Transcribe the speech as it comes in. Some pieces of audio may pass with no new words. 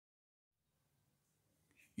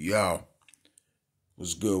Yo,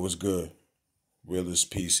 what's good? What's good? Realest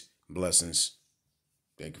peace, blessings.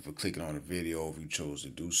 Thank you for clicking on the video if you chose to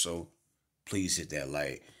do so. Please hit that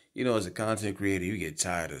like. As a content creator, you get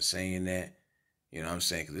tired of saying that. You know what I'm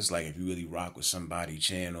saying? Because it's like if you really rock with somebody's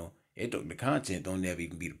channel, the content don't never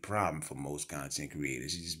even be the problem for most content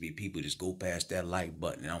creators. It just be people just go past that like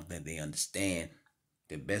button. I don't think they understand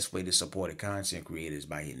the best way to support a content creator is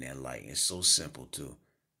by hitting that like. It's so simple too.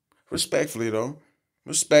 Respectfully though.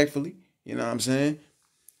 Respectfully. You know what I'm saying?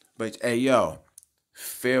 But hey, yo,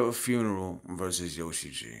 Phara funeral versus Yoshi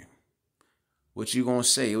G. What you gonna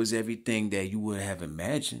say? It was everything that you would have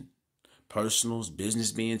imagined. Personals,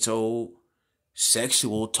 business being told,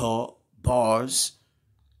 sexual talk, bars.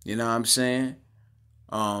 You know what I'm saying?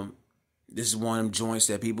 This is one of them joints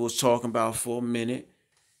that people was talking about for a minute.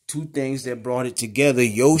 Two things that brought it together.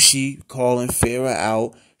 Yoshi calling Phara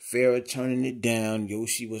out. Phara turning it down.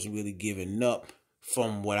 Yoshi wasn't really giving up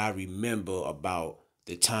from what I remember about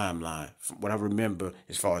the timeline. From what I remember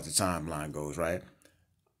as far as the timeline goes, right?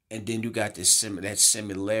 And then you got that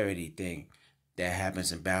similarity thing that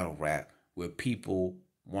happens in battle rap where people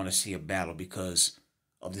want to see a battle because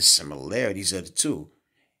of the similarities of the two.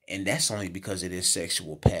 And that's only because of their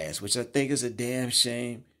sexual past, which I think is a damn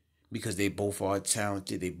shame because they both are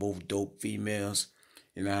talented. They both dope females.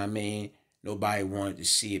 You know what I mean? Nobody wanted to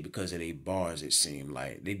see it because of their bars, it seemed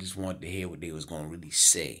like. They just wanted to hear what they was going to really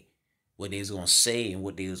say. What they was going to say and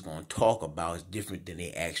what they was going to talk about is different than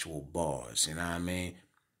their actual bars. You know what I mean?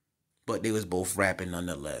 But they was both rapping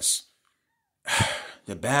nonetheless.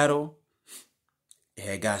 The battle, it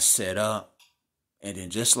had got set up. And then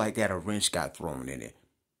just like that, a wrench got thrown in it.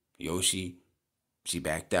 Yoshi, she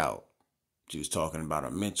backed out. She was talking about her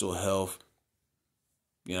mental health.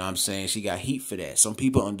 You know what I'm saying? She got heat for that. Some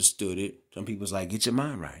people understood it. Some people was like, get your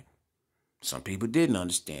mind right. Some people didn't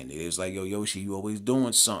understand it. It was like, yo, Yoshi, you always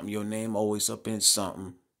doing something. Your name always up in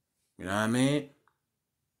something. You know what I mean?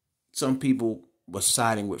 Some people were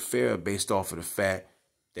siding with Phara based off of the fact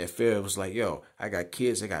that Phara was like, yo, I got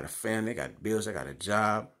kids, I got a family, I got bills, I got a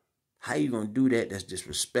job. How you gonna do that? That's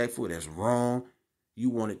disrespectful. That's wrong.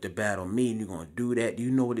 You wanted to battle me and you're gonna do that. Do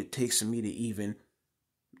you know what it takes for me to even,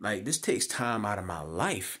 like, this takes time out of my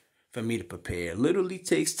life for me to prepare. It literally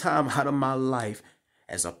takes time out of my life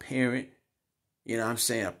as a parent. You know what I'm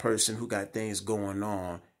saying? A person who got things going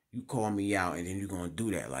on. You call me out and then you're gonna do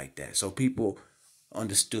that like that. So people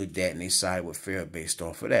understood that and they sided with Phara based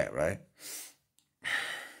off of that, right?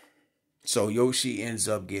 So Yoshi ends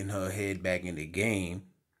up getting her head back in the game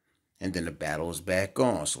and then the battle is back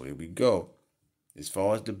on. So here we go. As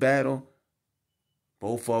far as the battle,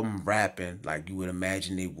 both of them rapping like you would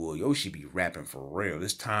imagine they would. Yoshi be rapping for real.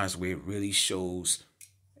 There's times where it really shows.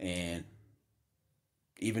 And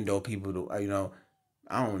even though people, I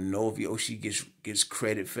don't know if Yoshi gets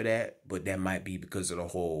credit for that, but that might be because of the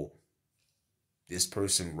whole, this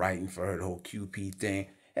person writing for her, the whole QP thing.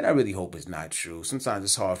 And I really hope it's not true. Sometimes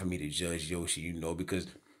it's hard for me to judge Yoshi, because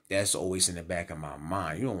that's always in the back of my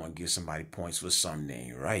mind. You don't want to give somebody points for something that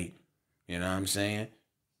ain't right. You know what I'm saying?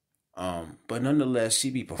 But nonetheless,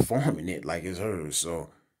 she be performing it like it's hers. So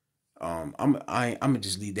I'm gonna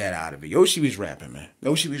just leave that out of it. Yoshi was rapping, man.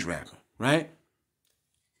 Yoshi was rapping, right?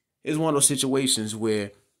 It's one of those situations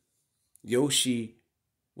where Yoshi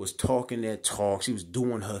was talking that talk. She was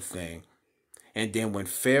doing her thing. And then when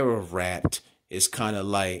Phara rapped, it's kind of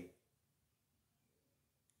like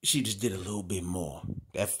she just did a little bit more.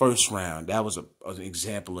 That first round, that was an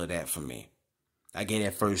example of that for me. I gave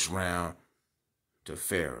that first round to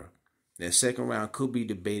Phara. That second round could be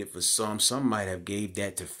debated for some. Some might have gave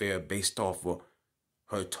that to Phara based off of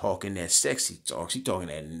her talking that sexy talk. She talking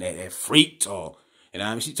that freak talk. And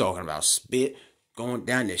I mean, she talking about spit going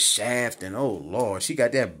down the shaft, and oh Lord, she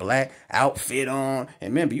got that black outfit on.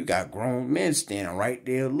 And remember, you got grown men standing right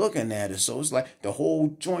there looking at her. So it's like the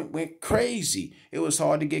whole joint went crazy. It was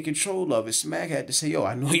hard to get control of it. Smack had to say, yo,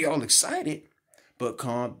 I know y'all excited, but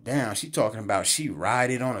calm down. She talking about she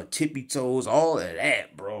riding on her tippy toes, all of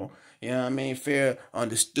that, bro. You know what I mean? Phara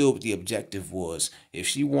understood what the objective was. If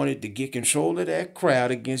she wanted to get control of that crowd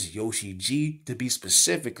against Yoshi G, to be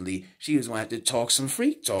specifically, she was going to have to talk some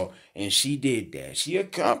freak talk. And she did that. She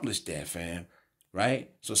accomplished that, fam. Right?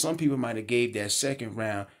 So some people might have gave that second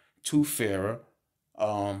round to Phara.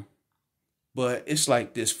 But it's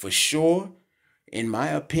like this for sure. In my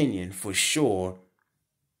opinion, for sure,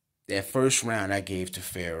 that first round I gave to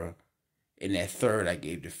Phara. And that third I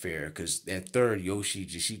gave to Phara, because that third, Yoshi,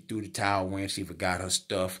 she threw the towel in, she forgot her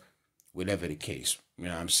stuff, whatever the case. You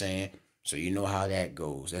know what I'm saying? So you know how that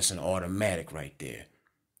goes. That's an automatic right there.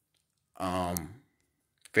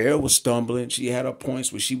 Phara was stumbling. She had her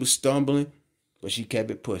points where she was stumbling. But she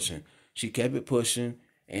kept it pushing. She kept it pushing,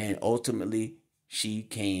 and ultimately she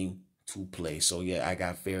came to play. So yeah, I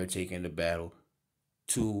got Phara taking the battle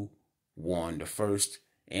 2-1, the first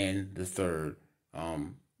and the third.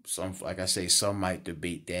 Some, like I say, some might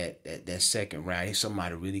debate that second round.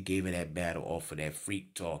 Somebody really gave it that battle off of that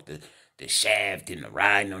freak talk, the shaft and the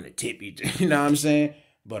riding on the tip. You know what I'm saying?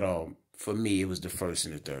 But for me, it was the first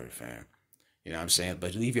and the third, fam. You know what I'm saying?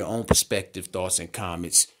 But leave your own perspective, thoughts, and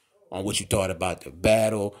comments on what you thought about the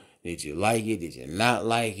battle. Did you like it? Did you not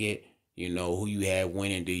like it? You know, who you had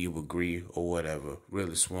winning? Do you agree or whatever?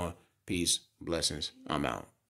 Realest one. Peace. Blessings. I'm out.